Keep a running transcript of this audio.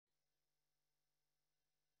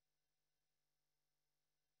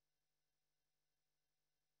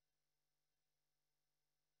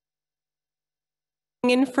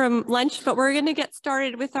in from lunch, but we're going to get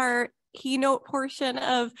started with our keynote portion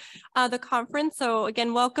of the conference. So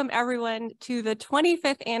again, welcome everyone to the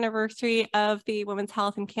 25th anniversary of the Women's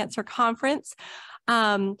Health and Cancer Conference.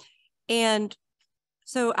 I'm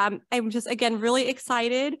just, again, really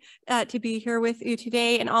excited to be here with you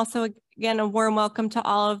today. And also, again, a warm welcome to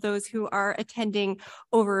all of those who are attending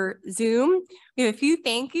over Zoom. We have a few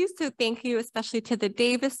thank yous. So thank you especially to the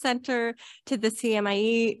Davis Center, to the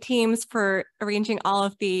CMIE teams for arranging all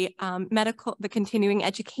of the the continuing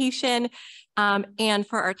education, and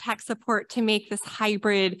for our tech support to make this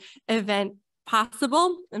hybrid event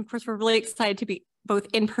possible. And of course, we're really excited to be both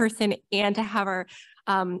in person and to have our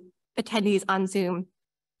attendees on Zoom.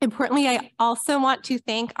 Importantly, I also want to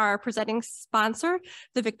thank our presenting sponsor,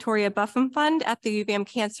 the Victoria Buffum Fund at the UVM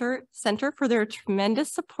Cancer Center, for their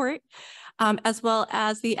tremendous support, as well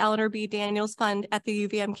as the Eleanor B. Daniels Fund at the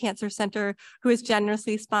UVM Cancer Center, who has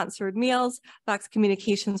generously sponsored meals, Vox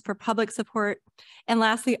Communications for public support, and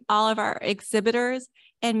lastly, all of our exhibitors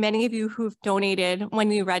and many of you who've donated when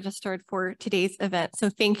you registered for today's event. So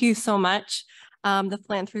thank you so much. The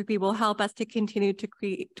philanthropy will help us to continue to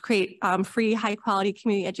create free, high-quality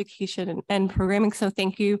community education and programming. So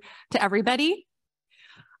thank you to everybody.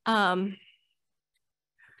 One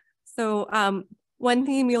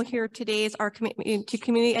theme you'll hear today is our commitment to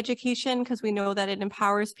community education, because we know that it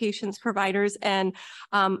empowers patients, providers, and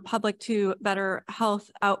public to better health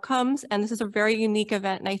outcomes. And this is a very unique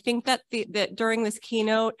event. And I think that that during this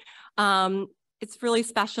keynote, it's really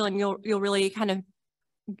special, and you'll really kind of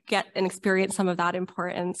get and experience some of that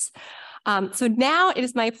importance. So now it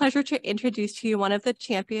is my pleasure to introduce to you one of the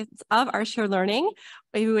champions of our shared learning,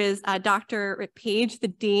 who is Dr. Rick Page, the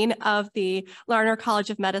Dean of the Larner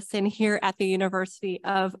College of Medicine here at the University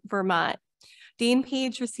of Vermont. Dean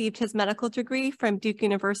Page received his medical degree from Duke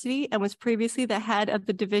University and was previously the head of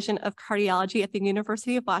the Division of Cardiology at the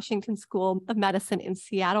University of Washington School of Medicine in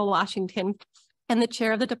Seattle, Washington, and the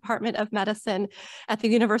chair of the Department of Medicine at the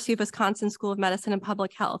University of Wisconsin School of Medicine and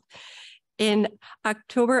Public Health. In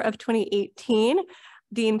October of 2018,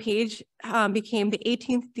 Dean Page became the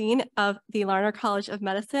 18th Dean of the Larner College of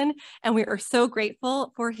Medicine, and we are so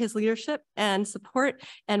grateful for his leadership and support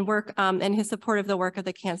and work, and his support of the work of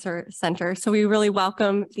the Cancer Center. So we really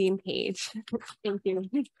welcome Dean Page. Thank you.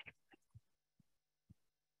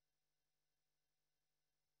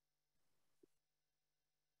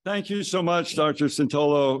 Thank you so much, Dr.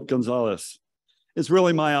 Cintolo-Gonzalez. It's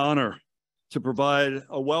really my honor to provide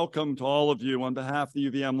a welcome to all of you on behalf of the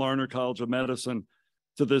UVM Larner College of Medicine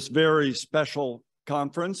to this very special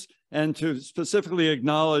conference, and to specifically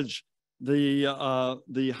acknowledge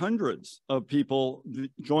the hundreds of people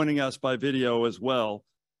joining us by video as well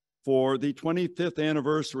for the 25th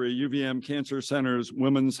anniversary UVM Cancer Center's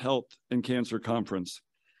Women's Health and Cancer Conference.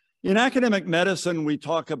 In academic medicine, we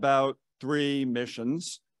talk about three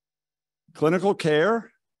missions: clinical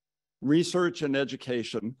care, research, and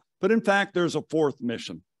education. But in fact, there's a fourth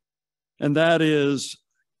mission, and that is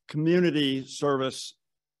community service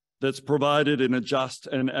that's provided in a just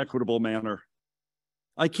and equitable manner.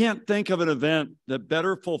 I can't think of an event that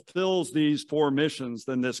better fulfills these four missions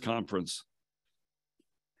than this conference.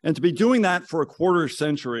 And to be doing that for a quarter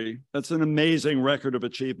century, that's an amazing record of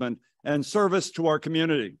achievement and service to our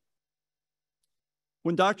community.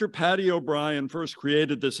 When Dr. Patti O'Brien first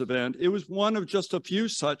created this event, it was one of just a few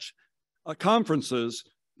such conferences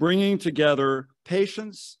bringing together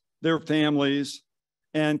patients, their families,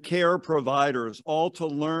 and care providers, all to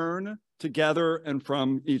learn together and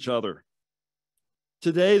from each other.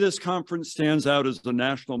 Today, this conference stands out as the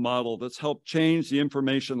national model that's helped change the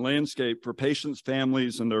information landscape for patients,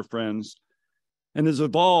 families, and their friends, and has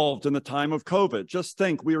evolved in the time of COVID. Just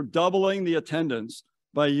think, we are doubling the attendance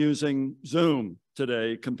by using Zoom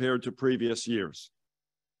today compared to previous years.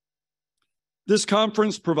 This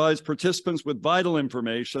conference provides participants with vital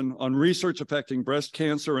information on research affecting breast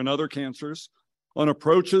cancer and other cancers, on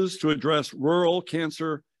approaches to address rural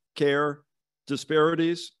cancer care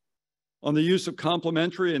disparities, on the use of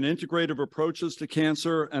complementary and integrative approaches to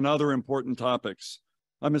cancer, and other important topics.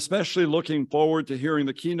 I'm especially looking forward to hearing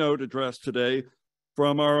the keynote address today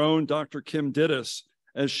from our own Dr. Kim Dittus,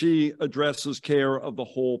 as she addresses care of the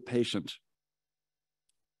whole patient.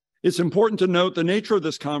 It's important to note the nature of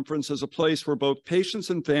this conference as a place where both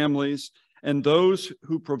patients and families and those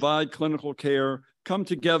who provide clinical care come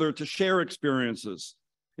together to share experiences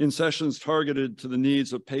in sessions targeted to the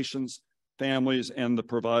needs of patients, families, and the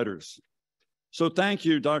providers. So thank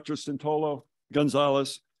you, Dr.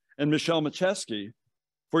 Cintolo-Gonzalez and Michelle Machesky,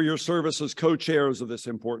 for your service as co-chairs of this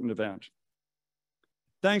important event.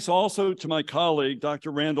 Thanks also to my colleague,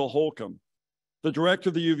 Dr. Randall Holcombe, the director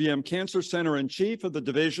of the UVM Cancer Center and chief of the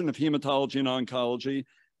Division of Hematology and Oncology,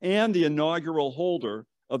 and the inaugural holder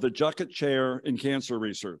of the Juckett Chair in Cancer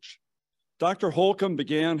Research. Dr. Holcombe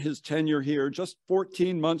began his tenure here just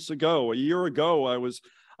 14 months ago. A year ago,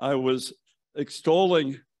 I was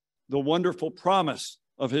extolling the wonderful promise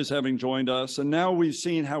of his having joined us, and now we've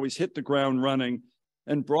seen how he's hit the ground running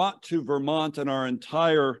and brought to Vermont and our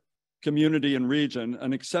entire community and region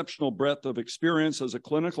an exceptional breadth of experience as a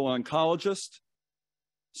clinical oncologist,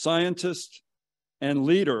 scientist, and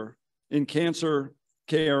leader in cancer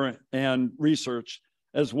care and research,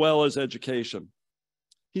 as well as education.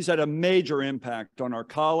 He's had a major impact on our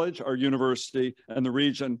college, our university, and the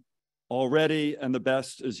region already, and the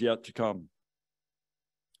best is yet to come.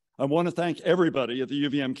 I want to thank everybody at the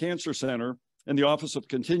UVM Cancer Center and the Office of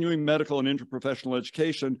Continuing Medical and Interprofessional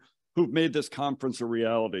Education who've made this conference a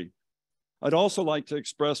reality. I'd also like to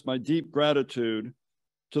express my deep gratitude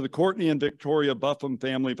to the Courtney and Victoria Buffum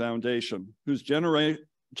Family Foundation, whose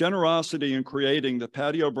generosity in creating the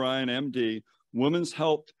Patti O'Brien, MD, Women's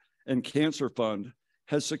Health and Cancer Fund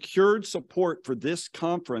has secured support for this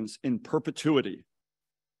conference in perpetuity.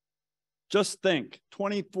 Just think,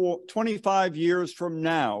 25 years from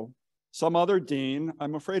now, some other dean,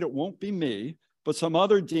 I'm afraid it won't be me, but some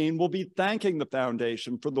other dean will be thanking the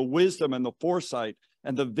foundation for the wisdom and the foresight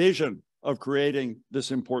and the vision of creating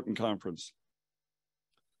this important conference.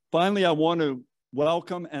 Finally, I want to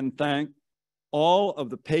welcome and thank all of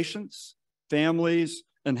the patients, families,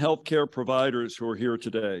 and healthcare providers who are here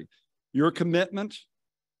today. Your commitment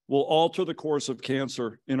will alter the course of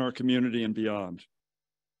cancer in our community and beyond.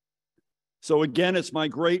 So again, it's my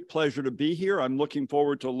great pleasure to be here. I'm looking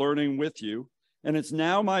forward to learning with you. And it's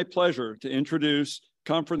now my pleasure to introduce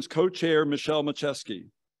conference co-chair Michelle Machesky.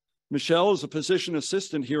 Michelle is a physician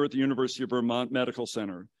assistant here at the University of Vermont Medical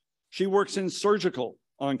Center. She works in surgical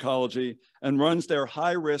oncology and runs their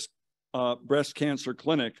high-risk breast cancer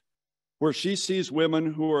clinic, where she sees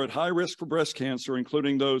women who are at high risk for breast cancer,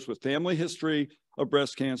 including those with family history of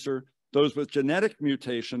breast cancer, those with genetic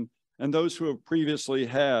mutation, and those who have previously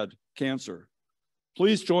had cancer.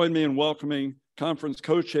 Please join me in welcoming conference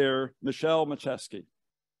co-chair Michelle Machesky.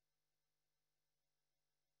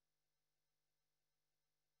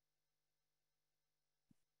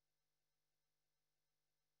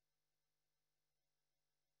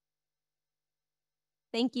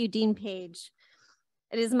 Thank you, Dean Page.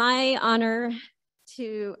 It is my honor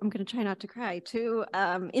to, I'm going to try not to cry, to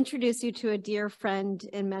introduce you to a dear friend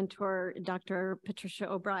and mentor, Dr.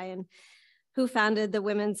 Patricia O'Brien, who founded the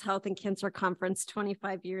Women's Health and Cancer Conference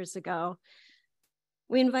 25 years ago.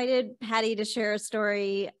 We invited Patti to share a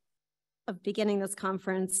story of beginning this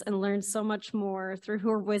conference and learned so much more through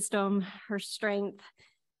her wisdom, her strength,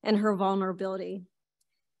 and her vulnerability.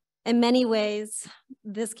 In many ways,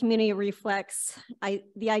 this community reflects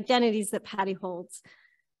the identities that Patti holds: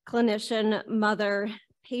 clinician, mother,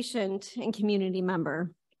 patient, and community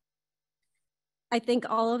member. I think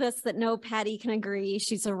all of us that know Patti can agree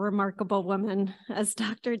she's a remarkable woman. As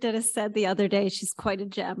Dr. Dittus said the other day, she's quite a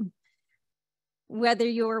gem. Whether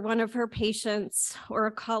you're one of her patients or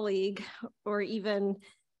a colleague, or even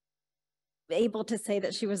able to say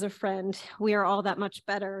that she was a friend, we are all that much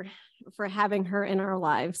better for having her in our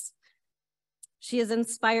lives. She has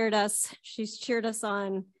inspired us, she's cheered us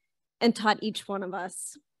on, and taught each one of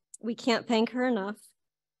us. We can't thank her enough,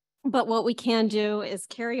 but what we can do is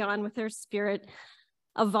carry on with her spirit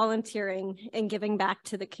of volunteering and giving back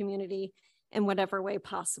to the community in whatever way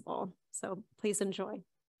possible. So please enjoy.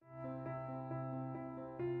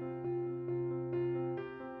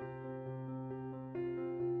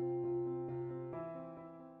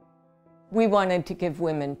 We wanted to give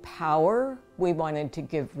women power, we wanted to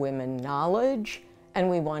give women knowledge, and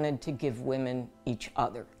we wanted to give women each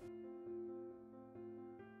other.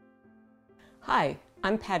 Hi,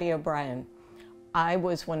 I'm Patti O'Brien. I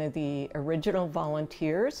was one of the original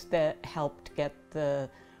volunteers that helped get the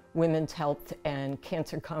Women's Health and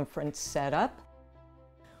Cancer Conference set up.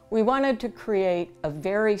 We wanted to create a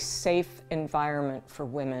very safe environment for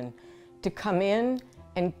women to come in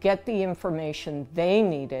and get the information they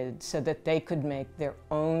needed so that they could make their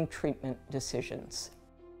own treatment decisions.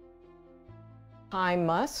 Hy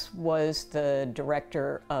Muss was the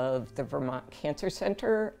director of the Vermont Cancer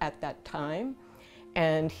Center at that time,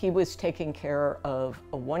 and he was taking care of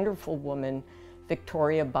a wonderful woman,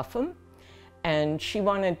 Victoria Buffum, and she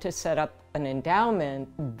wanted to set up an endowment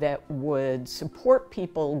that would support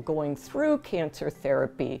people going through cancer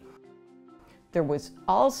therapy. There was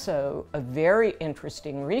also a very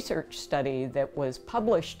interesting research study that was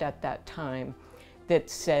published at that time that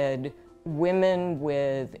said women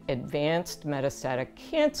with advanced metastatic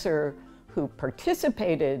cancer who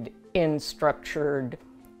participated in structured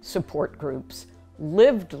support groups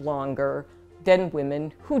lived longer than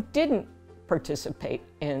women who didn't participate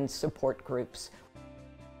in support groups.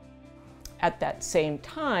 At that same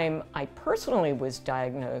time, I personally was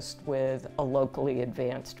diagnosed with a locally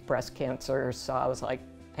advanced breast cancer, so I was like,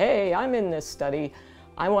 hey, I'm in this study,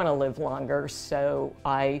 I want to live longer, so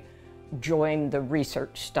I joined the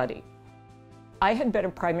research study. I had been a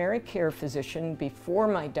primary care physician before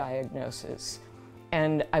my diagnosis,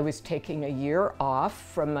 and I was taking a year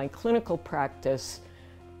off from my clinical practice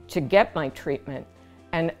to get my treatment.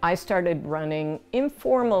 And I started running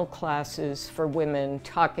informal classes for women,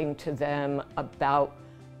 talking to them about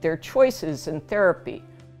their choices in therapy.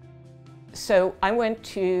 So I went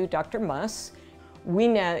to Dr. Muss. We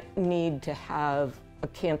need to have a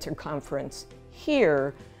cancer conference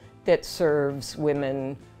here that serves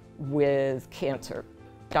women with cancer.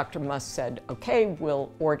 Dr. Muss said, okay,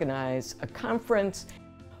 we'll organize a conference.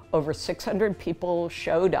 Over 600 people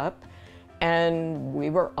showed up, and we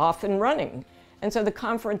were off and running. And so the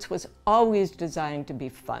conference was always designed to be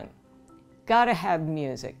fun. Gotta have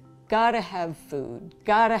music, gotta have food,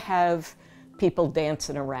 gotta have people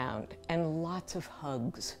dancing around, and lots of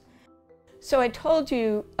hugs. So I told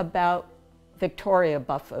you about Victoria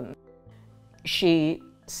Buffum. She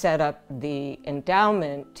set up the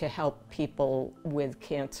endowment to help people with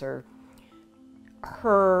cancer.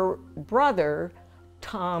 Her brother,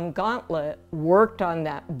 Tom Gauntlet, worked on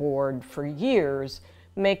that board for years,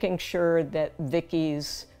 making sure that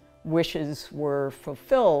Vicky's wishes were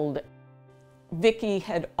fulfilled. Vicky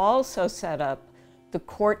had also set up the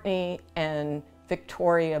Courtney and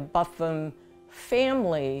Victoria Buffum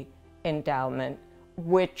Family Endowment,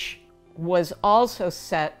 which was also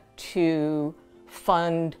set to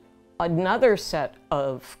fund another set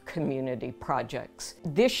of community projects.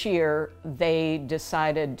 This year, they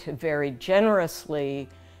decided to very generously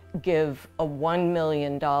give a $1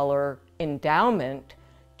 million endowment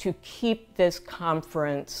to keep this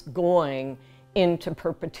conference going into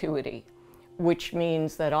perpetuity, which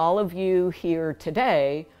means that all of you here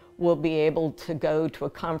today will be able to go to a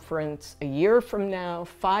conference a year from now,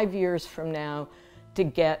 5 years from now, to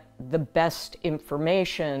get the best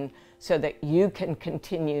information so that you can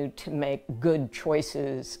continue to make good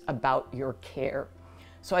choices about your care.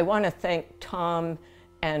 So I want to thank Tom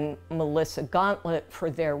and Melissa Gauntlet for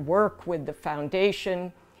their work with the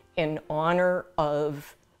foundation in honor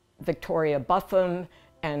of Victoria Buffum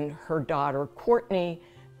and her daughter Courtney,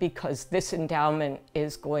 because this endowment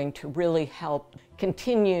is going to really help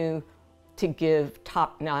continue to give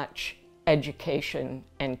top-notch education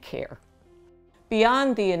and care.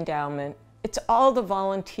 Beyond the endowment, it's all the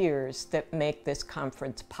volunteers that make this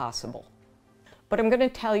conference possible. But I'm going to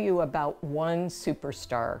tell you about one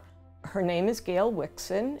superstar. Her name is Gail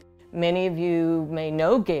Wixon. Many of you may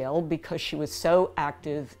know Gail because she was so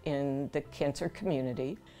active in the cancer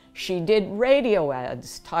community. She did radio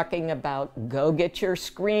ads talking about go get your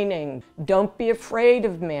screening, don't be afraid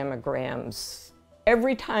of mammograms.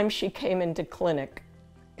 Every time she came into clinic,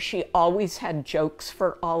 she always had jokes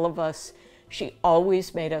for all of us. She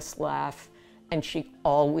always made us laugh, and she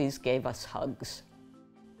always gave us hugs.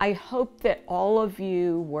 I hope that all of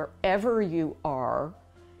you, wherever you are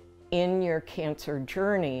in your cancer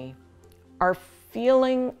journey, are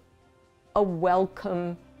feeling a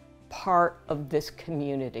welcome part of this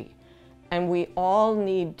community. And we all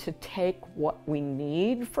need to take what we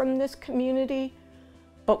need from this community,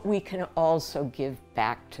 but we can also give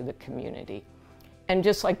back to the community. And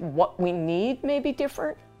just like what we need may be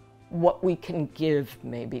different, what we can give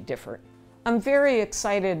may be different. I'm very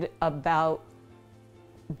excited about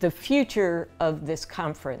the future of this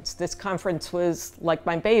conference. This conference was like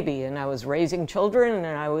my baby, and I was raising children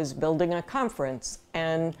and I was building a conference.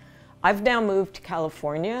 And I've now moved to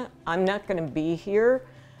California. I'm not going to be here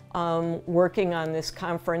working on this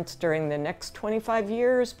conference during the next 25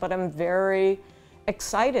 years, but I'm very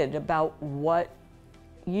excited about what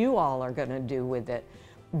you all are going to do with it.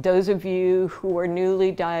 Those of you who are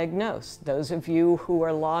newly diagnosed, those of you who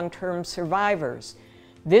are long-term survivors,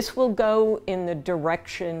 this will go in the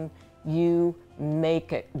direction you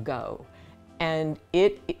make it go. And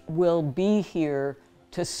it will be here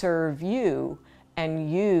to serve you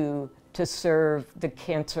and you to serve the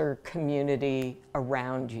cancer community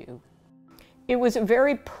around you. It was a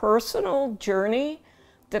very personal journey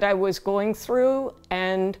that I was going through,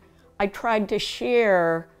 and I tried to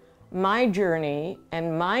share my journey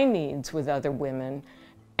and my needs with other women,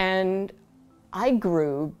 and I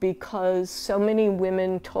grew because so many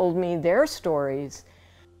women told me their stories.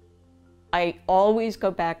 I always go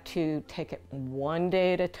back to take it one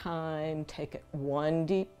day at a time, take it one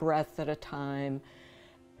deep breath at a time,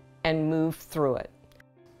 and move through it.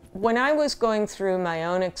 When I was going through my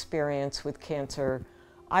own experience with cancer,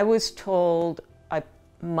 I was told I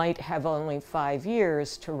might have only 5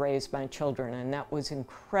 years to raise my children, and that was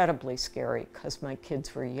incredibly scary because my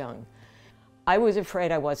kids were young. I was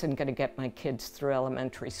afraid I wasn't going to get my kids through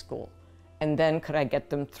elementary school, and then could I get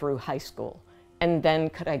them through high school, and then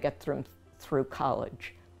could I get them through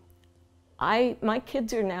college. My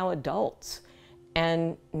kids are now adults,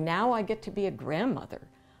 and now I get to be a grandmother.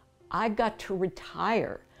 I got to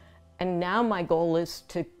retire, and now my goal is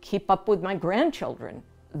to keep up with my grandchildren.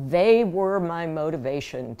 They were my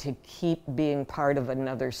motivation to keep being part of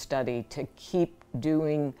another study, to keep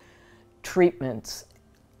doing treatments.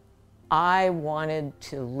 I wanted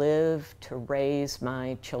to live to raise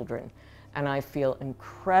my children, and I feel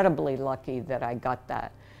incredibly lucky that I got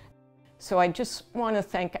that. So I just want to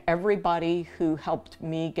thank everybody who helped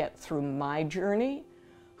me get through my journey,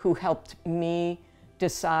 who helped me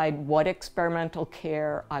decide what experimental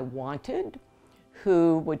care I wanted,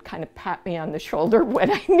 who would kind of pat me on the shoulder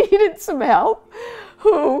when I needed some help,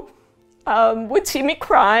 who would see me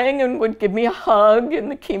crying and would give me a hug in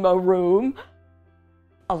the chemo room.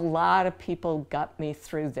 A lot of people got me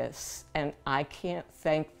through this, and I can't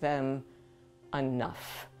thank them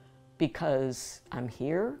enough because I'm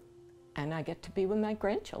here and I get to be with my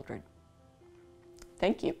grandchildren.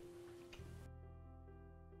 Thank you.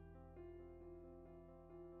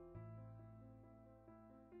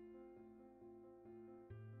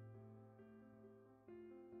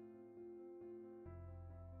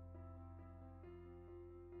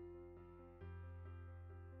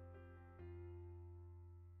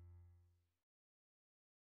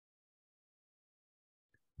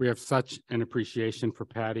 We have such an appreciation for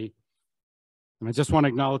Patti. And I just want to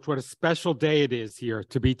acknowledge what a special day it is here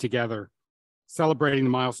to be together, celebrating the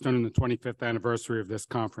milestone in the 25th anniversary of this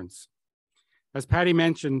conference. As Patti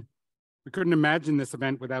mentioned, we couldn't imagine this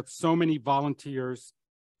event without so many volunteers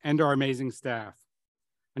and our amazing staff.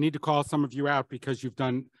 I need to call some of you out because you've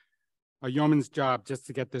done a yeoman's job just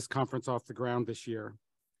to get this conference off the ground this year.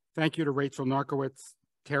 Thank you to Rachel Narkowitz,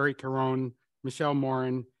 Terry Carone, Michelle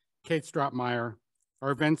Morin, Kate Strottmeyer, our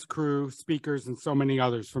events crew, speakers, and so many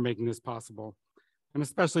others for making this possible. And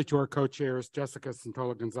especially to our co-chairs, Jessica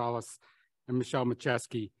Cintolo-Gonzalez and Michelle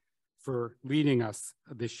Machesky, for leading us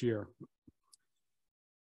this year.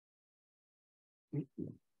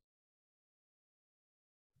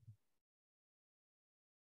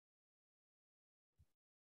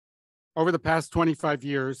 Over the past 25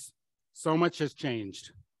 years, so much has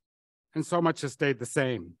changed, and so much has stayed the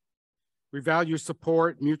same. We value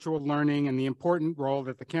support, mutual learning, and the important role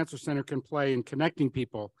that the Cancer Center can play in connecting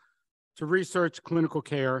people to research, clinical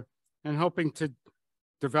care, and helping to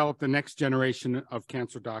develop the next generation of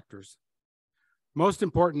cancer doctors. Most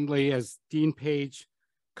importantly, as Dean Page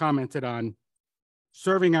commented on,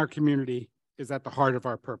 serving our community is at the heart of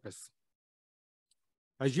our purpose.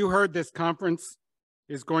 As you heard, this conference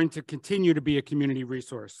is going to continue to be a community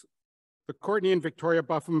resource. The Courtney and Victoria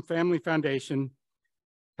Buffum Family Foundation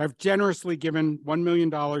have generously given $1 million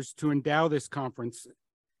to endow this conference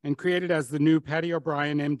and create it as the new Patti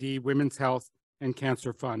O'Brien, MD, Women's Health and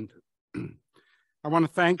Cancer Fund. I want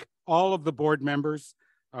to thank all of the board members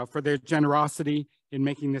for their generosity in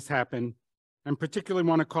making this happen, and particularly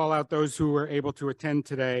want to call out those who were able to attend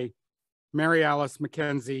today: Mary Alice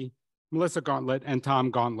McKenzie, Melissa Gauntlet, and Tom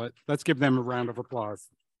Gauntlet. Let's give them a round of applause.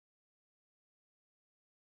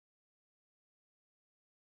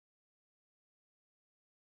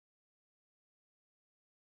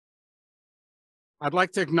 I'd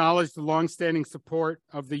like to acknowledge the longstanding support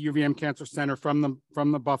of the UVM Cancer Center from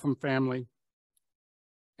the Buffum family,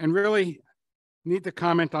 and really need to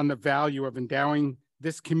comment on the value of endowing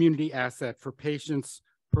this community asset for patients,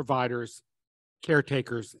 providers,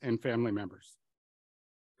 caretakers, and family members.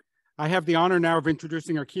 I have the honor now of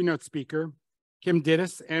introducing our keynote speaker, Kim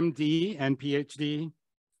Dittus, MD and PhD.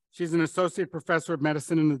 She's an associate professor of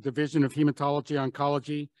medicine in the Division of Hematology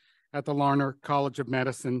Oncology at the Larner College of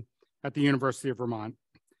Medicine at the University of Vermont,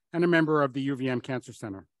 and a member of the UVM Cancer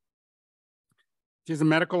Center. She's a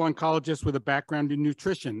medical oncologist with a background in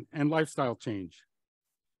nutrition and lifestyle change.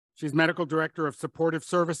 She's medical director of supportive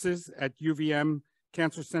services at UVM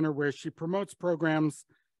Cancer Center, where she promotes programs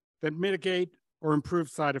that mitigate or improve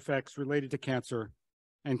side effects related to cancer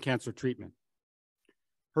and cancer treatment.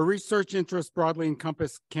 Her research interests broadly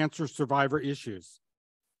encompass cancer survivor issues.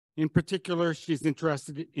 In particular, she's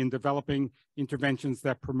interested in developing interventions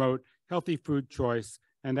that promote healthy food choice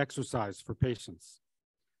and exercise for patients.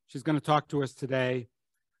 She's going to talk to us today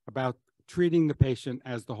about treating the patient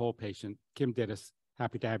as the whole patient. Kim Dittus,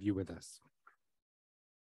 happy to have you with us.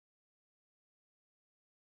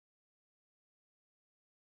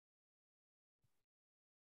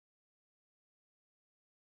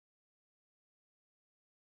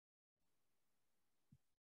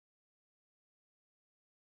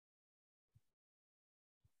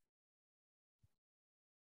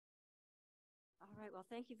 All right, well,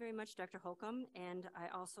 thank you very much, Dr. Holcombe. And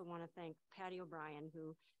I also want to thank Patti O'Brien,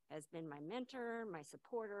 who has been my mentor, my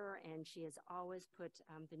supporter, and she has always put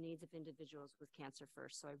the needs of individuals with cancer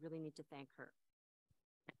first. So I really need to thank her.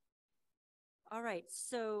 All right,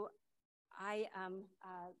 so I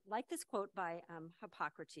like this quote by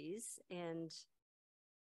Hippocrates, and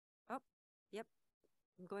oh, yep,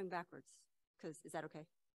 I'm going backwards, because is that okay?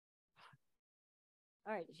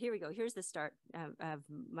 All right, here we go. Here's the start of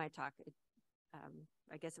my talk.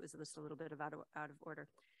 I guess it was just a little bit out of order.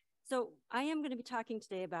 So I am going to be talking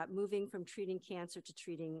today about moving from treating cancer to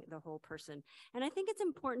treating the whole person. And I think it's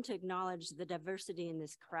important to acknowledge the diversity in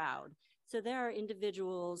this crowd. So there are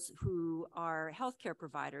individuals who are healthcare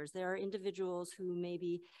providers. There are individuals who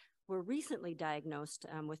maybe were recently diagnosed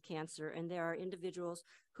with cancer, and there are individuals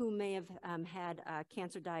who may have had a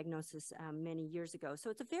cancer diagnosis many years ago.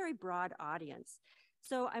 So it's a very broad audience.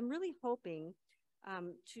 So I'm really hoping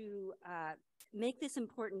to make this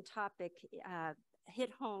important topic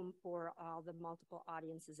hit home for all the multiple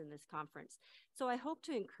audiences in this conference. So I hope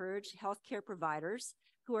to encourage healthcare providers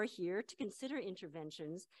who are here to consider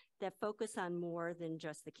interventions that focus on more than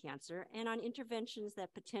just the cancer and on interventions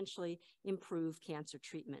that potentially improve cancer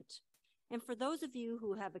treatment. And for those of you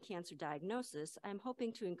who have a cancer diagnosis, I'm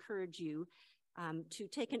hoping to encourage you to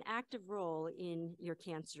take an active role in your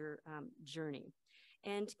cancer journey.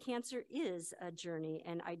 And cancer is a journey,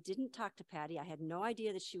 and I didn't talk to Patti. I had no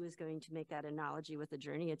idea that she was going to make that analogy with a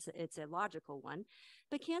journey. It's a logical one.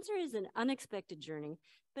 But cancer is an unexpected journey,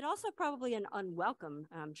 but also probably an unwelcome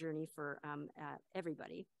journey for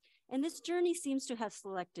everybody. And this journey seems to have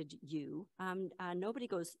selected you. Nobody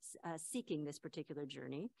goes seeking this particular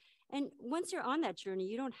journey. And once you're on that journey,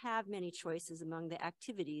 you don't have many choices among the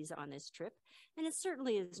activities on this trip, and it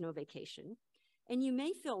certainly is no vacation. And you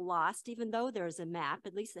may feel lost, even though there's a map.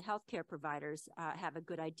 At least the healthcare providers have a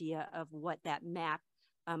good idea of what that map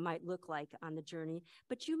might look like on the journey,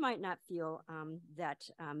 but you might not feel that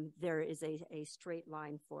there is a straight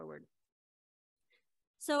line forward.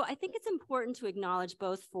 So I think it's important to acknowledge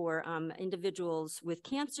both for individuals with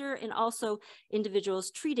cancer and also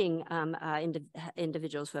individuals treating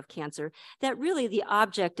individuals who have cancer, that really the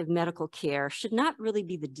object of medical care should not really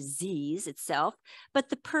be the disease itself, but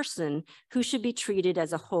the person who should be treated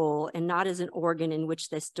as a whole and not as an organ in which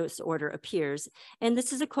this disorder appears. And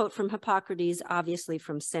this is a quote from Hippocrates, obviously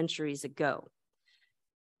from centuries ago.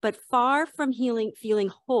 But far from feeling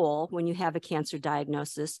whole when you have a cancer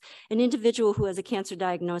diagnosis, an individual who has a cancer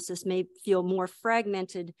diagnosis may feel more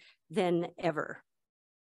fragmented than ever.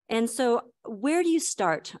 And so where do you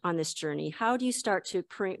start on this journey? How do you start to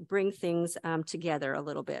bring things together a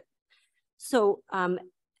little bit? So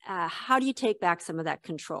how do you take back some of that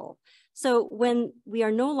control? So when we are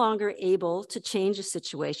no longer able to change a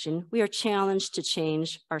situation, we are challenged to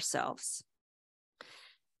change ourselves.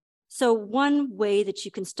 So one way that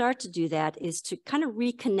you can start to do that is to kind of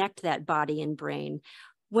reconnect that body and brain.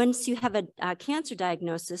 Once you have a cancer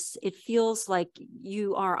diagnosis, it feels like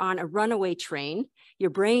you are on a runaway train. Your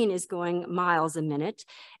brain is going miles a minute.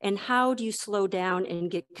 And how do you slow down and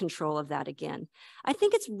get control of that again? I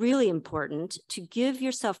think it's really important to give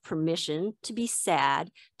yourself permission to be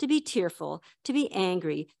sad, to be tearful, to be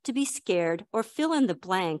angry, to be scared, or fill in the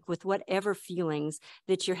blank with whatever feelings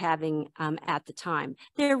that you're having at the time.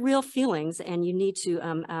 They're real feelings, and you need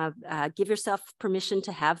to give yourself permission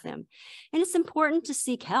to have them. And it's important to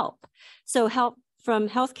seek help. So help from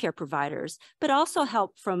healthcare providers, but also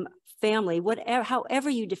help from family, whatever,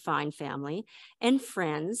 however you define family, and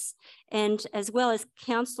friends, and as well as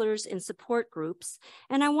counselors and support groups.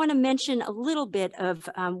 And I want to mention a little bit of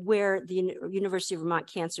where the University of Vermont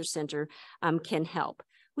Cancer Center can help.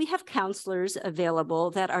 We have counselors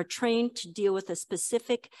available that are trained to deal with the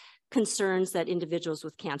specific concerns that individuals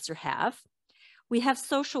with cancer have. We have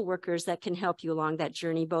social workers that can help you along that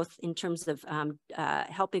journey, both in terms of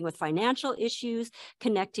helping with financial issues,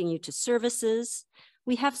 connecting you to services.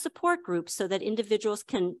 We have support groups so that individuals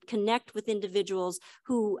can connect with individuals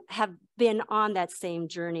who have been on that same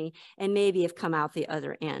journey and maybe have come out the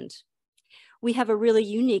other end. We have a really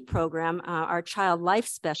unique program, our child life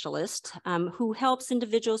specialist, who helps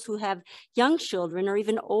individuals who have young children or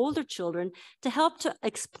even older children to help to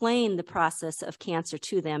explain the process of cancer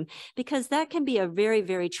to them, because that can be a very,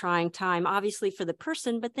 very trying time, obviously for the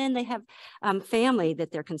person, but then they have family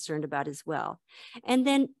that they're concerned about as well. And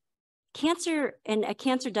then cancer and a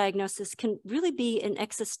cancer diagnosis can really be an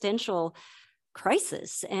existential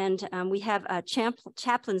crisis. And we have a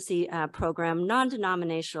chaplaincy program,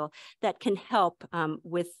 non-denominational, that can help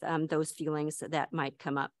with those feelings that might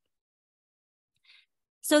come up.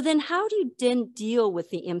 So then how do you then deal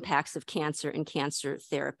with the impacts of cancer and cancer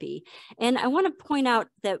therapy? And I want to point out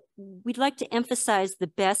that we'd like to emphasize the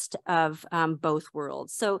best of both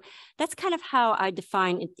worlds. So that's kind of how I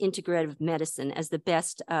define integrative medicine, as the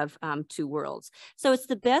best of two worlds. So it's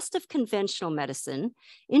the best of conventional medicine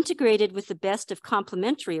integrated with the best of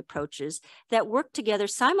complementary approaches that work together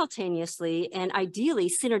simultaneously and ideally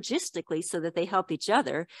synergistically so that they help each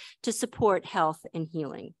other to support health and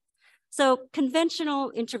healing. So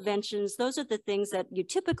conventional interventions, those are the things that you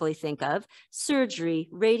typically think of: surgery,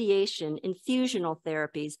 radiation, infusional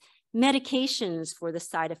therapies, medications for the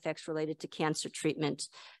side effects related to cancer treatment,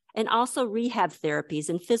 and also rehab therapies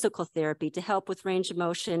and physical therapy to help with range of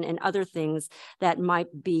motion and other things that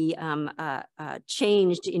might be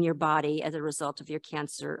changed in your body as a result of your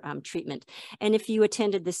cancer treatment. And if you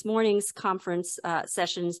attended this morning's conference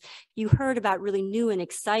sessions, you heard about really new and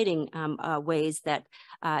exciting ways that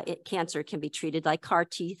cancer can be treated, like CAR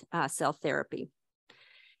T cell therapy.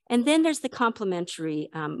 And then there's the complementary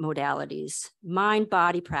modalities: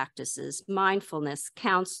 mind-body practices, mindfulness,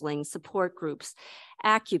 counseling, support groups,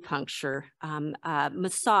 acupuncture,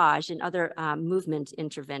 massage, and other movement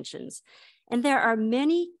interventions. And there are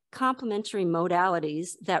many complementary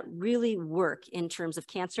modalities that really work in terms of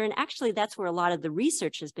cancer. And actually, that's where a lot of the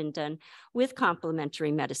research has been done with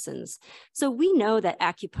complementary medicines. So we know that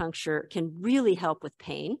acupuncture can really help with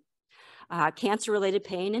pain. Cancer-related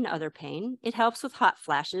pain and other pain. It helps with hot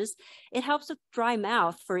flashes. It helps with dry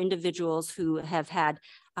mouth for individuals who have had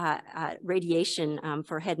radiation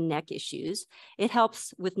for head and neck issues. It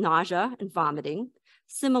helps with nausea and vomiting.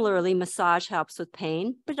 Similarly, massage helps with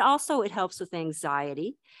pain, but also it helps with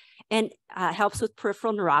anxiety, and helps with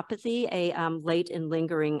peripheral neuropathy, a late and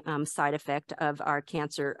lingering side effect of our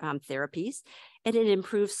cancer therapies. And it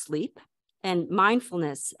improves sleep. And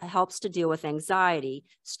mindfulness helps to deal with anxiety,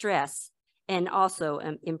 stress, and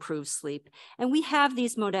also improve sleep. And we have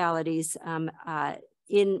these modalities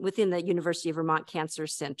within the University of Vermont Cancer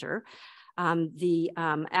Center. The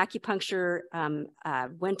acupuncture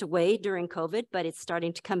went away during COVID, but it's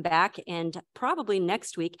starting to come back, and probably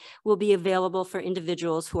next week will be available for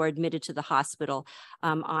individuals who are admitted to the hospital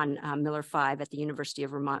on Miller 5 at the University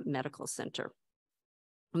of Vermont Medical Center.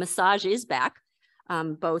 Massage is back,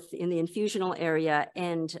 both in the infusional area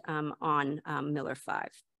and on Miller 5.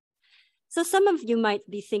 So some of you might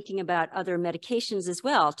be thinking about other medications as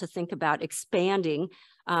well, to think about expanding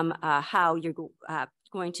how you're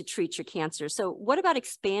going to treat your cancer. So what about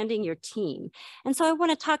expanding your team? And so I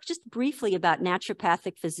want to talk just briefly about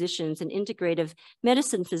naturopathic physicians and integrative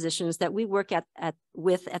medicine physicians that we work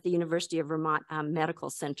with at the University of Vermont Medical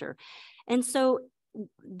Center. And so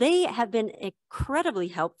they have been incredibly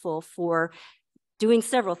helpful for doing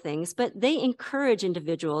several things, but they encourage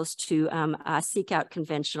individuals to seek out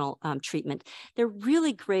conventional treatment. They're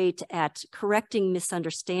really great at correcting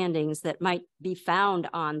misunderstandings that might be found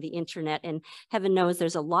on the internet, and heaven knows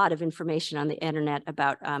there's a lot of information on the internet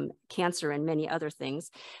about cancer and many other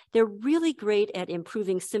things. They're really great at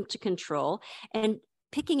improving symptom control and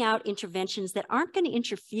picking out interventions that aren't going to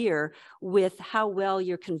interfere with how well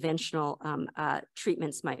your conventional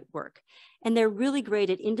treatments might work. And they're really great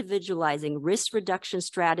at individualizing risk reduction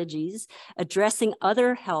strategies, addressing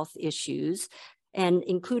other health issues, and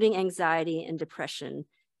including anxiety and depression.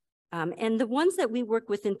 And the ones that we work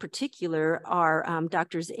with in particular are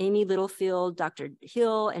Drs. Amy Littlefield, Dr.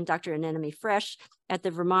 Hill, and Dr. Anemone Fresh at the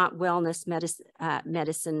Vermont Wellness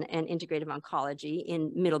Medicine and Integrative Oncology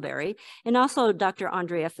in Middlebury, and also Dr.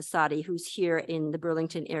 Andrea Fasati, who's here in the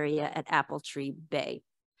Burlington area at Apple Tree Bay.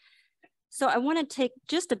 So I want to take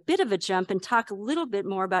just a bit of a jump and talk a little bit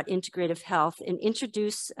more about integrative health and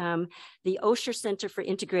introduce the Osher Center for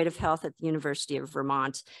Integrative Health at the University of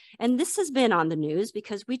Vermont. And this has been on the news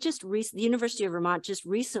because the University of Vermont just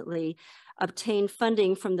recently obtained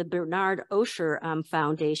funding from the Bernard Osher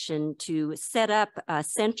Foundation to set up a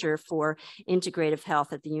Center for Integrative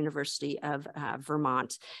Health at the University of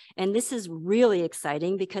Vermont. And this is really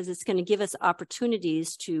exciting because it's going to give us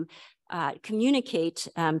opportunities to communicate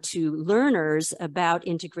to learners about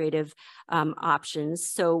integrative options.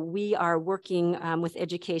 So we are working with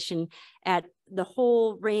education at the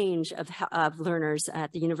whole range of learners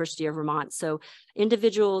at the University of Vermont. So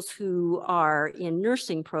individuals who are in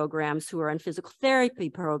nursing programs, who are in physical therapy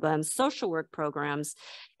programs, social work programs,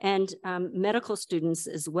 and medical students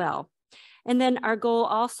as well. And then our goal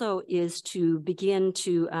also is to begin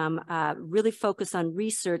to really focus on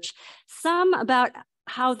research, some about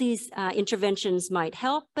how these interventions might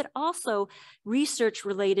help, but also research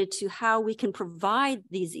related to how we can provide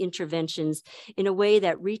these interventions in a way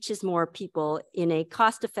that reaches more people in a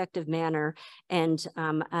cost-effective manner and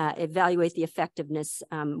evaluate the effectiveness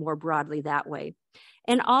more broadly that way.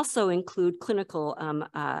 And also include clinical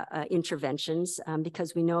interventions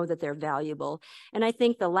because we know that they're valuable. And I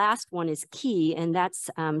think the last one is key, and that's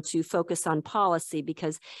to focus on policy,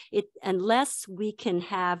 because unless we can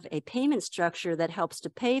have a payment structure that helps to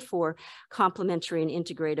pay for complementary and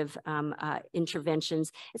integrative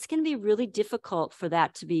interventions, it's going to be really difficult for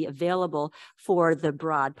that to be available for the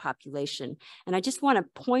broad population. And I just want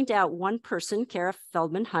to point out one person, Kara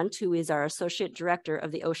Feldman-Hunt, who is our Associate Director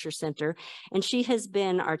of the Osher Center, and she has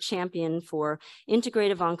been our champion for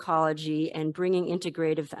integrative oncology and bringing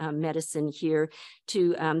integrative medicine here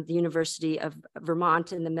to the University of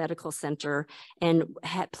Vermont and the Medical Center, and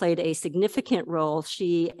played a significant role,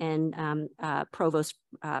 she and Provost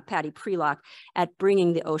Patti at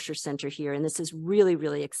bringing the Osher Center here. And this is really,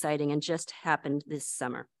 really exciting and just happened this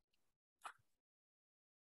summer.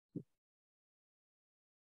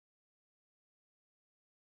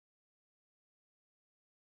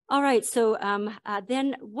 All right, so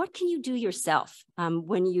then what can you do yourself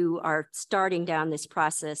when you are starting down this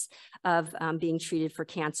process of being treated for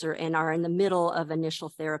cancer and are in the middle of initial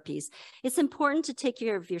therapies? It's important to take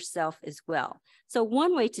care of yourself as well. So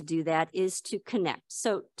one way to do that is to connect.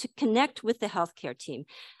 So to connect with the healthcare team.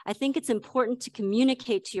 I think it's important to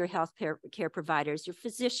communicate to your healthcare providers, your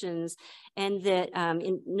physicians, and the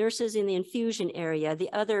nurses in the infusion area,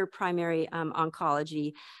 the other primary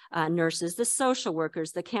oncology nurses, the social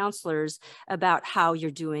workers, the counselors, about how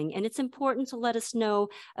you're doing. And it's important to let us know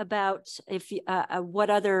about what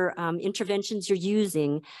other interventions you're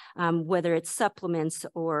using, whether it's supplements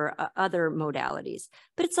or other modalities.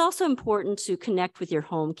 But it's also important to connect with your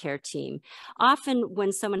home care team. Often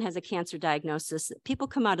when someone has a cancer diagnosis, people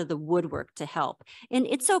come out of the woodwork to help. And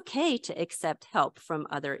it's okay to accept help from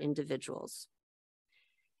other individuals.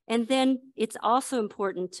 And then it's also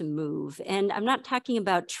important to move. And I'm not talking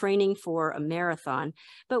about training for a marathon,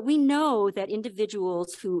 but we know that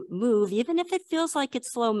individuals who move, even if it feels like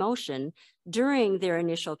it's slow motion during their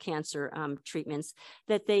initial cancer treatments,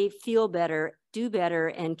 that they feel better, do better,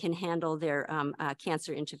 and can handle their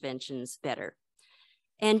cancer interventions better.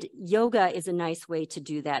 And yoga is a nice way to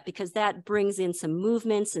do that because that brings in some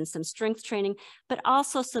movements and some strength training, but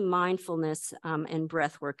also some mindfulness and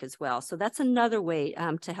breath work as well. So that's another way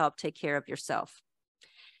to help take care of yourself.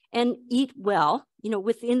 And eat well,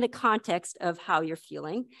 within the context of how you're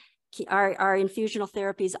feeling. Our infusional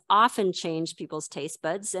therapies often change people's taste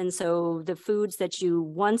buds. And so the foods that you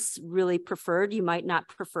once really preferred, you might not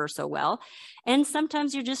prefer so well. And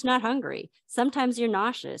sometimes you're just not hungry. Sometimes you're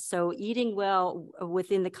nauseous. So eating well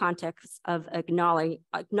within the context of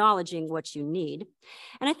acknowledging what you need.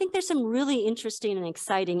 And I think there's some really interesting and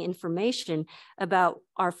exciting information about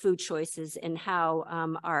our food choices and how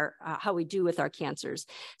we do with our cancers.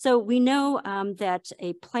 So we know that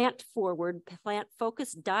a plant-forward,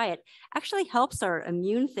 plant-focused diet actually helps our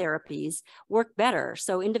immune therapies work better.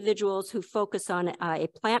 So individuals who focus on a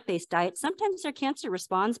plant-based diet, sometimes their cancer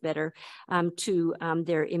responds better to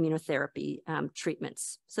their immunotherapy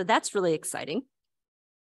treatments. So that's really exciting.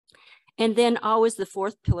 And then always the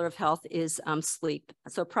fourth pillar of health is sleep.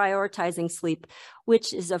 So prioritizing sleep,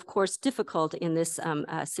 which is of course difficult in this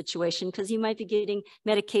situation because you might be getting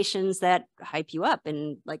medications that hype you up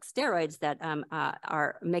and like steroids that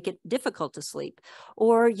make it difficult to sleep.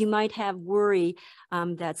 Or you might have worry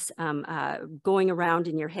that's going around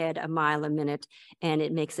in your head a mile a minute and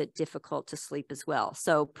it makes it difficult to sleep as well.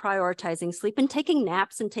 So prioritizing sleep and taking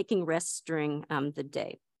naps and taking rests during the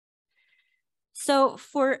day. So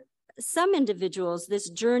for some individuals, this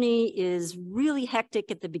journey is really hectic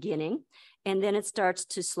at the beginning, and then it starts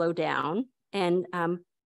to slow down and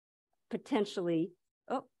potentially,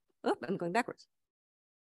 I'm going backwards.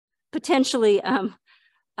 Potentially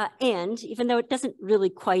end, even though it doesn't really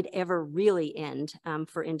quite ever really end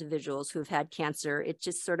for individuals who've had cancer. It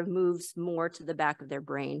just sort of moves more to the back of their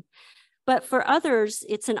brain. But for others,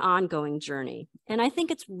 it's an ongoing journey. And I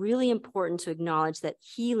think it's really important to acknowledge that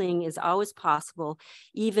healing is always possible,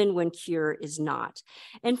 even when cure is not.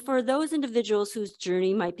 And for those individuals whose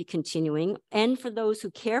journey might be continuing, and for those who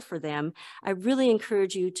care for them, I really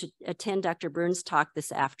encourage you to attend Dr. Burns' talk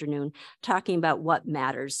this afternoon, talking about what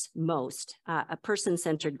matters most, a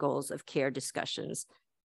person-centered goals of care discussions.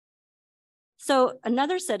 So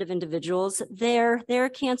another set of individuals, their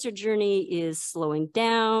cancer journey is slowing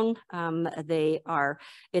down.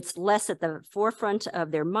 It's less at the forefront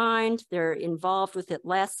of their mind. They're involved with it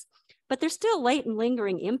less, but there's still late and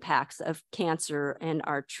lingering impacts of cancer and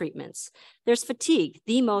our treatments. There's fatigue,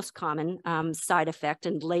 the most common side effect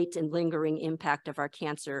and late and lingering impact of our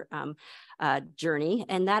cancer journey,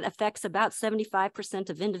 and that affects about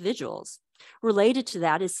 75% of individuals. Related to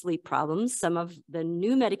that is sleep problems. Some of the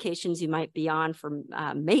new medications you might be on for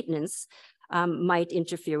maintenance might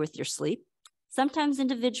interfere with your sleep. Sometimes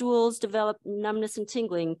individuals develop numbness and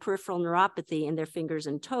tingling, peripheral neuropathy in their fingers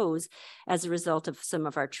and toes as a result of some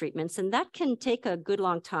of our treatments. And that can take a good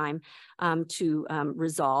long time to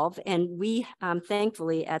resolve. And we,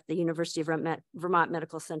 thankfully, at the University of Vermont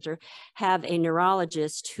Medical Center, have a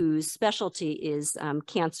neurologist whose specialty is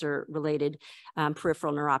cancer-related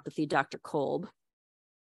peripheral neuropathy, Dr. Kolb.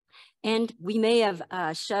 And we may have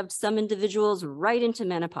shoved some individuals right into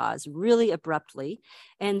menopause really abruptly.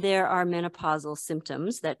 And there are menopausal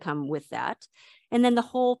symptoms that come with that. And then the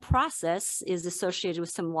whole process is associated with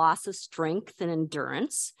some loss of strength and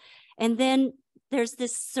endurance. And then there's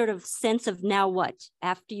this sort of sense of now what?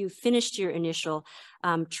 After you finished your initial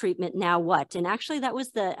treatment, now what? And actually that was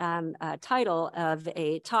the title of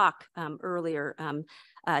a talk earlier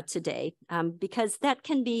today, because that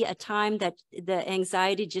can be a time that the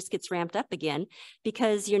anxiety just gets ramped up again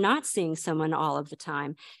because you're not seeing someone all of the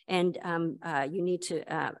time, and you need to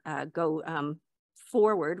go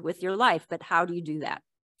forward with your life. But how do you do that?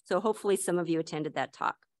 So hopefully some of you attended that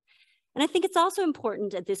talk. And I think it's also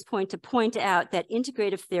important at this point to point out that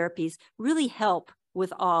integrative therapies really help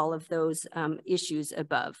with all of those issues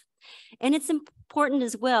above. And it's important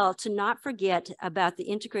as well to not forget about the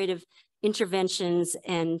integrative interventions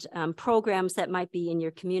and programs that might be in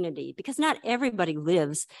your community, because not everybody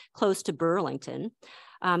lives close to Burlington.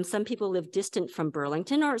 Some people live distant from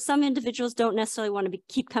Burlington, or some individuals don't necessarily want to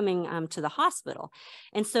keep coming to the hospital.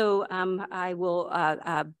 And so I will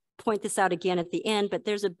point this out again at the end, but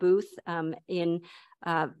there's a booth down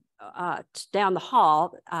the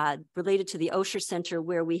hall related to the Osher Center,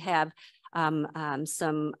 where we have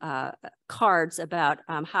some cards about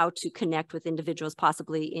how to connect with individuals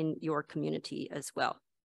possibly in your community as well.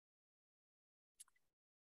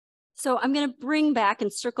 So I'm going to bring back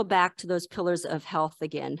and circle back to those pillars of health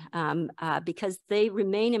again, because they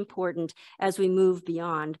remain important as we move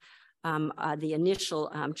beyond the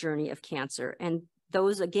initial journey of cancer. And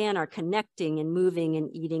those, again, are connecting and moving and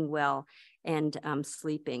eating well and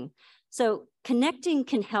sleeping. So connecting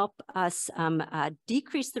can help us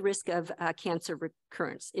decrease the risk of cancer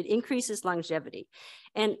recurrence. It increases longevity.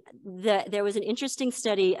 And there was an interesting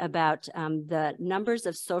study about the numbers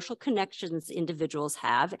of social connections individuals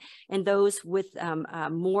have, and those with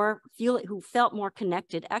who felt more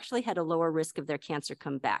connected actually had a lower risk of their cancer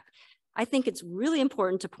come back. I think it's really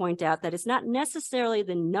important to point out that it's not necessarily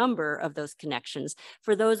the number of those connections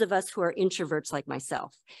for those of us who are introverts like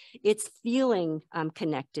myself. It's feeling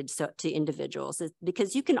connected to individuals,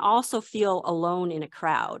 because you can also feel alone in a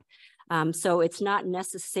crowd. So it's not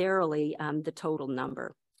necessarily the total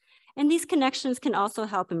number. And these connections can also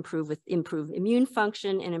help improve immune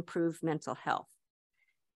function and improve mental health.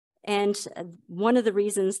 And one of the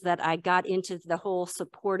reasons that I got into the whole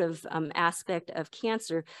supportive aspect of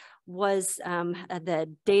cancer was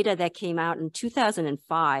the data that came out in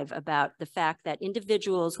 2005 about the fact that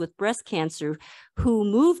individuals with breast cancer who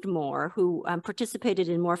moved more, who participated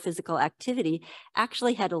in more physical activity,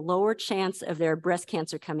 actually had a lower chance of their breast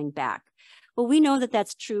cancer coming back. Well, we know that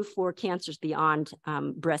that's true for cancers beyond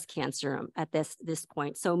breast cancer at this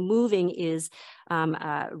point. So moving is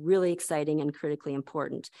really exciting and critically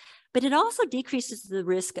important. But it also decreases the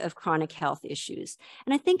risk of chronic health issues.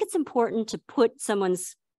 And I think it's important to put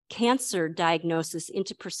someone's cancer diagnosis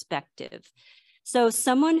into perspective. So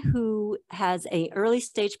someone who has an early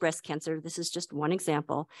stage breast cancer, this is just one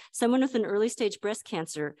example, someone with an early stage breast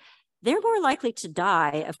cancer, they're more likely to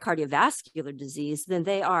die of cardiovascular disease than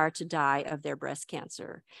they are to die of their breast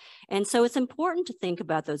cancer. And so it's important to think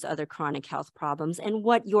about those other chronic health problems and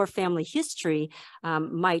what your family history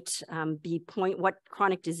might be what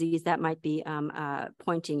chronic disease that might be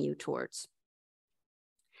pointing you towards.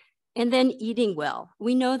 And then eating well.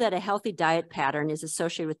 We know that a healthy diet pattern is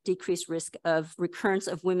associated with decreased risk of recurrence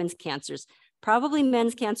of women's cancers, probably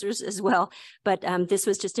men's cancers as well, but this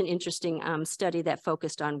was just an interesting study that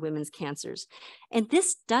focused on women's cancers. And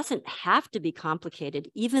this doesn't have to be complicated,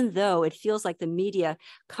 even though it feels like the media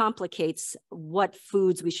complicates what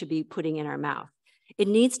foods we should be putting in our mouth. It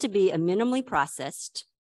needs to be a minimally processed,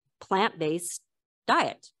 plant-based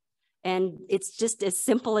diet. And it's just as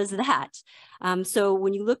simple as that. So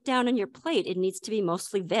when you look down on your plate, it needs to be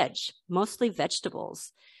mostly veg, mostly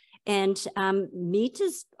vegetables. And meat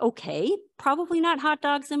is okay, probably not hot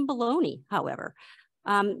dogs and bologna, however.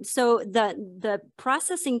 So the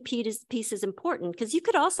processing piece is important, because you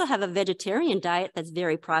could also have a vegetarian diet that's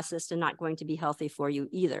very processed and not going to be healthy for you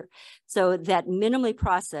either. So that minimally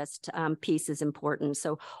processed piece is important.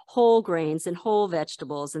 So whole grains and whole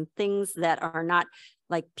vegetables and things that are not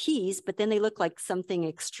like peas, but then they look like something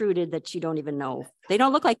extruded that you don't even know. They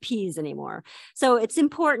don't look like peas anymore. So it's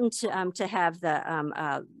important to have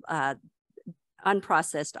the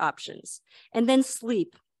unprocessed options. And then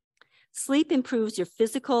sleep. Sleep improves your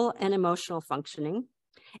physical and emotional functioning,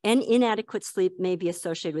 and inadequate sleep may be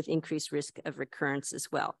associated with increased risk of recurrence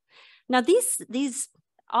as well. Now, these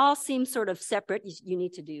all seem sort of separate. You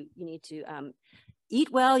need to eat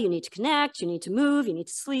well, you need to connect, you need to move, you need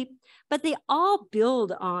to sleep, but they all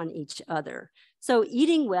build on each other. So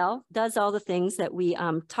eating well does all the things that we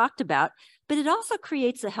talked about, but it also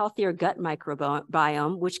creates a healthier gut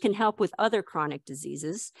microbiome, which can help with other chronic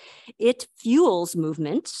diseases. It fuels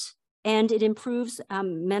movement, and it improves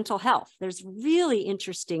mental health. There's really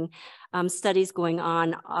interesting studies going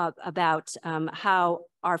on about how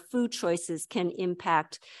our food choices can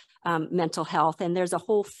impact mental health. And there's a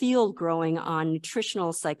whole field growing on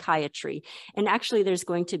nutritional psychiatry. And actually, there's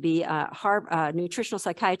going to be a nutritional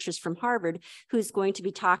psychiatrist from Harvard who's going to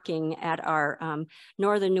be talking at our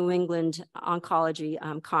Northern New England Oncology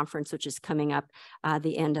conference, which is coming up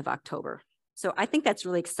the end of October. So I think that's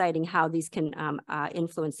really exciting how these can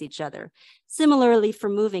influence each other. Similarly, for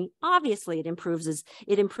moving, obviously it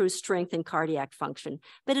improves strength and cardiac function,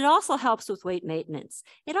 but it also helps with weight maintenance.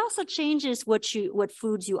 It also changes what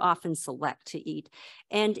foods you often select to eat,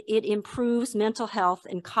 and it improves mental health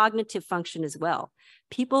and cognitive function as well.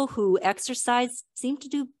 People who exercise seem to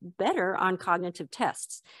do better on cognitive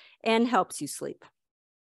tests, and helps you sleep.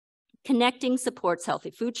 Connecting supports healthy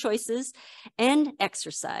food choices and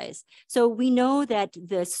exercise. So we know that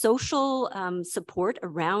the social support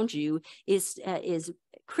around you is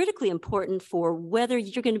critically important for whether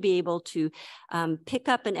you're going to be able to pick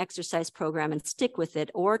up an exercise program and stick with it,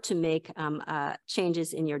 or to make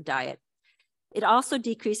changes in your diet. It also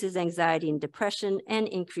decreases anxiety and depression and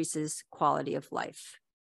increases quality of life.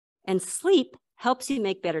 And sleep helps you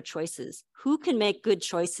make better choices. Who can make good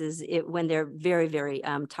choices when they're very, very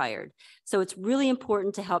tired? So it's really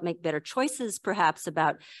important to help make better choices, perhaps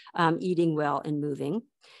about eating well and moving.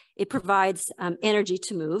 It provides energy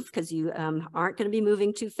to move, because you aren't going to be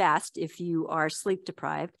moving too fast if you are sleep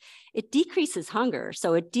deprived. It decreases hunger.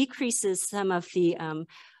 So it decreases some of the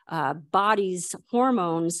body's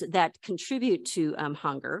hormones that contribute to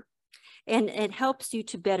hunger. And it helps you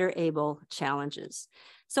to better able challenges.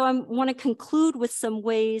 So I want to conclude with some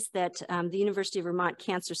ways that the University of Vermont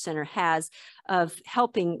Cancer Center has of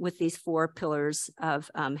helping with these 4 pillars of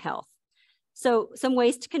health. So some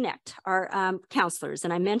ways to connect are counselors.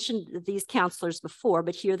 And I mentioned these counselors before,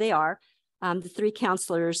 but here they are. The 3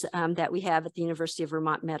 counselors that we have at the University of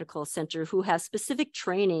Vermont Medical Center who have specific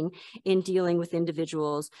training in dealing with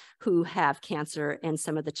individuals who have cancer and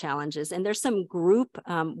some of the challenges. And there's some group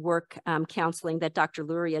work counseling that Dr.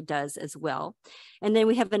 Luria does as well. And then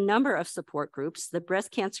we have a number of support groups. The Breast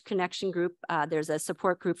Cancer Connection Group, there's a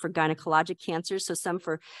support group for gynecologic cancers, so some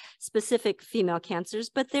for specific female cancers,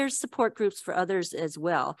 but there's support groups for others as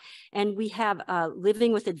well. And we have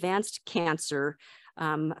Living with Advanced Cancer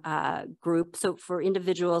group, so for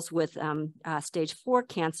individuals with stage 4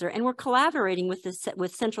 cancer, and we're collaborating with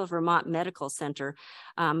Central Vermont Medical Center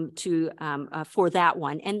for that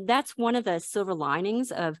one. And that's one of the silver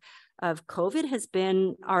linings of COVID has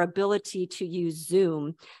been our ability to use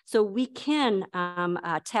Zoom. So we can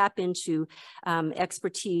tap into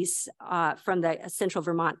expertise from the Central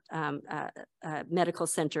Vermont Medical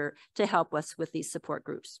Center to help us with these support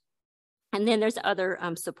groups. And then there's other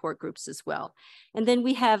support groups as well. And then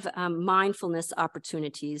we have mindfulness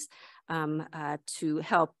opportunities to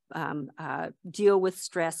help deal with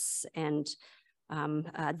stress, and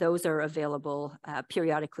those are available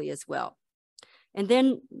periodically as well. And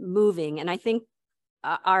then moving, and I think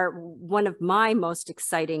are one of my most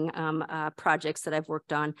exciting projects that I've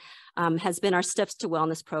worked on has been our Steps to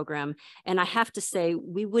Wellness program. And I have to say,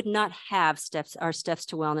 we would not have our Steps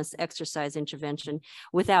to Wellness exercise intervention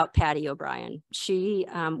without Patti O'Brien. She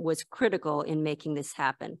was critical in making this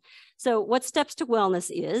happen. So what Steps to Wellness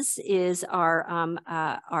is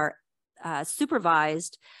our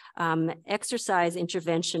supervised exercise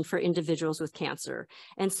intervention for individuals with cancer.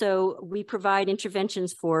 And so we provide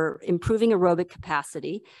interventions for improving aerobic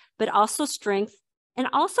capacity, but also strength and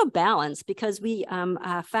also balance, because we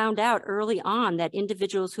found out early on that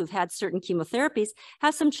individuals who've had certain chemotherapies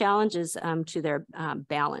have some challenges to their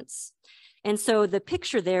balance. And so the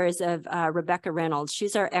picture there is of Rebecca Reynolds.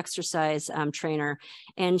 She's our exercise trainer,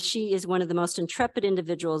 and she is one of the most intrepid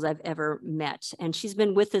individuals I've ever met. And she's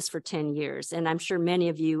been with us for 10 years, and I'm sure many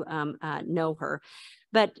of you know her.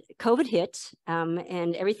 But COVID hit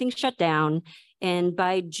and everything shut down. And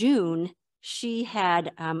by June, she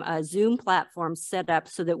had a Zoom platform set up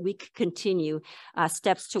so that we could continue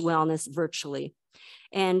Steps to Wellness virtually.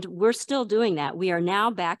 And we're still doing that. We are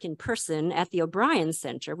now back in person at the O'Brien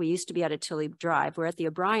Center. We used to be at Tilly Drive. We're at the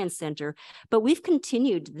O'Brien Center, but we've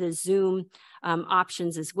continued the Zoom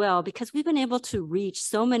options as well, because we've been able to reach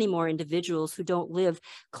so many more individuals who don't live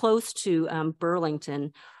close to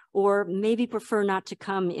Burlington, or maybe prefer not to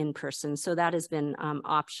come in person. So that has been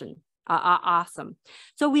awesome.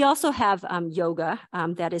 So we also have yoga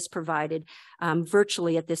that is provided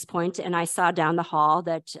virtually at this point. And I saw down the hall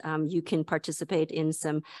that you can participate in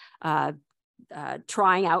some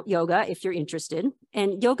trying out yoga if you're interested.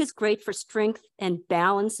 And yoga is great for strength and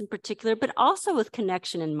balance in particular, but also with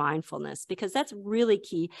connection and mindfulness, because that's really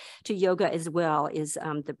key to yoga as well, is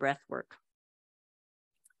the breath work.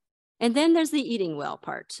 And then there's the eating well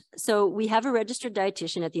part. So we have a registered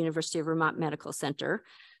dietitian at the University of Vermont Medical Center.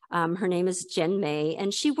 Her name is Jen May,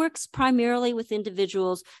 and she works primarily with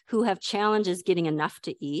individuals who have challenges getting enough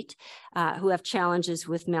to eat, who have challenges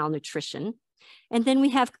with malnutrition. And then we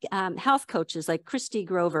have health coaches like Christy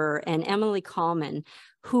Grover and Emily Coleman,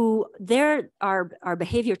 who are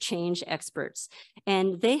behavior change experts.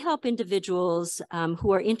 And they help individuals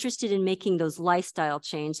who are interested in making those lifestyle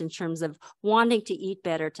changes in terms of wanting to eat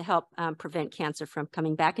better to help prevent cancer from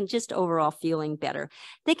coming back and just overall feeling better.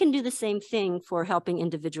 They can do the same thing for helping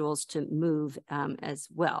individuals to move as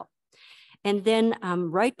well. And then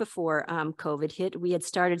right before COVID hit, we had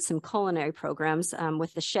started some culinary programs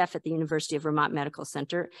with the chef at the University of Vermont Medical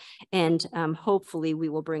Center. And hopefully we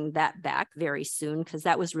will bring that back very soon, because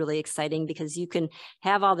that was really exciting, because you can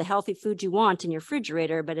have all the healthy food you want in your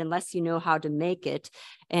refrigerator, but unless you know how to make it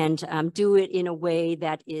and do it in a way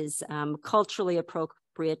that is culturally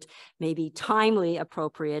appropriate, maybe timely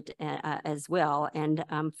appropriate as well, and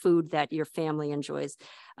food that your family enjoys.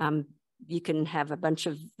 You can have a bunch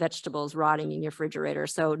of vegetables rotting in your refrigerator.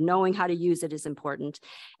 So knowing how to use it is important.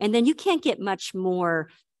 And then you can't get much more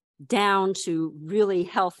down to really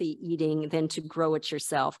healthy eating than to grow it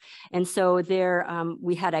yourself. And so there,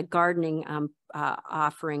 we had a gardening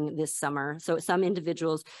offering this summer. So some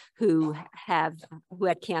individuals who had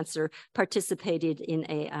cancer participated in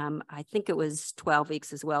a, I think it was 12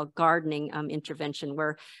 weeks as well, gardening intervention,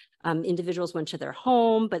 where individuals went to their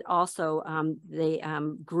home, but also they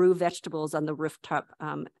grew vegetables on the rooftop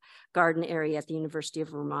garden area at the University of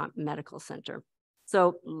Vermont Medical Center.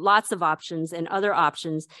 So lots of options and other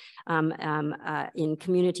options in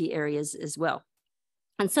community areas as well.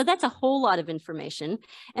 And so that's a whole lot of information.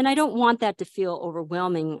 And I don't want that to feel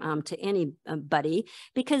overwhelming to anybody,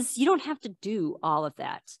 because you don't have to do all of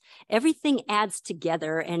that. Everything adds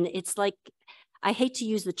together, and it's like, I hate to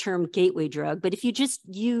use the term gateway drug, but if you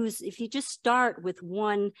just start with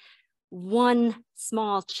one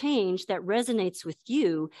small change that resonates with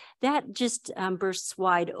you, that just bursts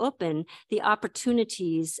wide open the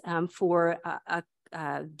opportunities for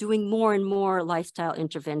doing more and more lifestyle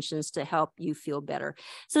interventions to help you feel better.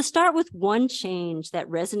 So start with one change that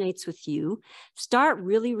resonates with you. Start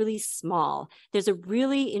really, really small. There's a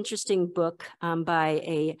really interesting book by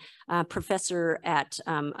a professor at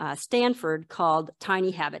Stanford called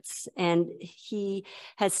Tiny Habits. And he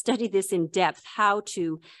has studied this in depth, how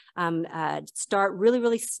to start really,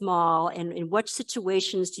 really small, and in what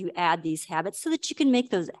situations do you add these habits so that you can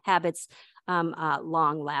make those habits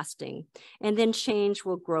long lasting, and then change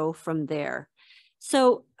will grow from there.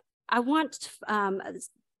 So I want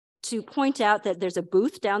to point out that there's a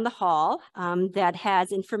booth down the hall that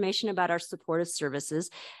has information about our supportive services,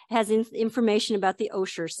 has information about the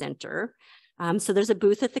Osher Center. So there's a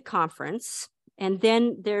booth at the conference, and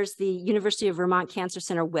then there's the University of Vermont Cancer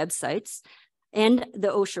Center websites and the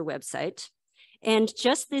Osher website. And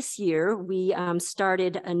just this year, we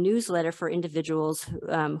started a newsletter for individuals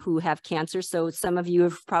who have cancer. So some of you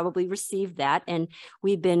have probably received that. And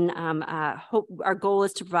we've been, our goal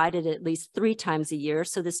is to provide it at least 3 times a year.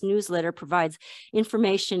 So this newsletter provides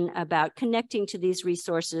information about connecting to these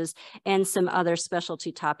resources and some other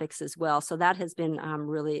specialty topics as well. So that has been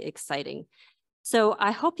really exciting. So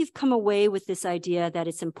I hope you've come away with this idea that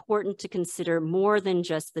it's important to consider more than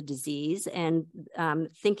just the disease and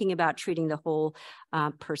thinking about treating the whole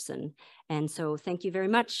person. And so thank you very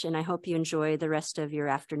much, and I hope you enjoy the rest of your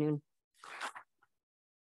afternoon.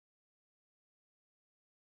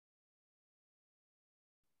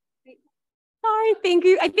 Sorry, thank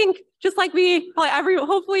you. I think just like me,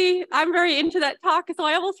 hopefully I'm very into that talk, so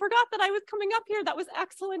I almost forgot that I was coming up here. That was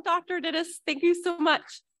excellent, Dr. Dittus. Thank you so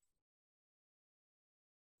much.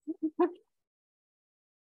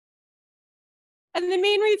 And the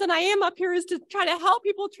main reason I am up here is to try to help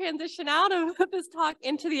people transition out of this talk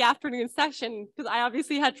into the afternoon session, because I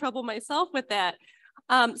obviously had trouble myself with that.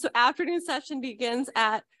 So afternoon session begins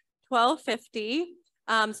at 12:50.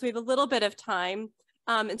 So we have a little bit of time.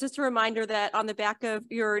 And just a reminder that on the back of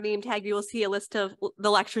your name tag, you will see a list of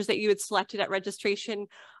the lectures that you had selected at registration,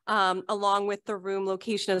 along with the room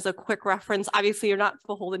location as a quick reference. Obviously, you're not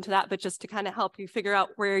beholden to that, but just to kind of help you figure out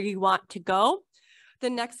where you want to go. The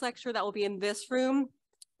next lecture that will be in this room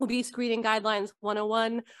will be Screening Guidelines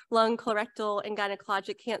 101, Lung, Colorectal, and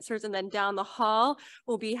Gynecologic Cancers. And then down the hall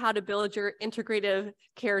will be How to Build Your Integrative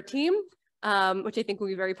Care Team, which I think will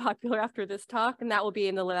be very popular after this talk, and that will be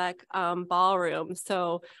in the LEVEC ballroom.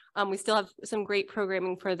 So we still have some great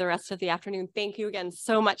programming for the rest of the afternoon. Thank you again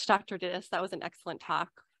so much, Dr. Dittus. That was an excellent talk.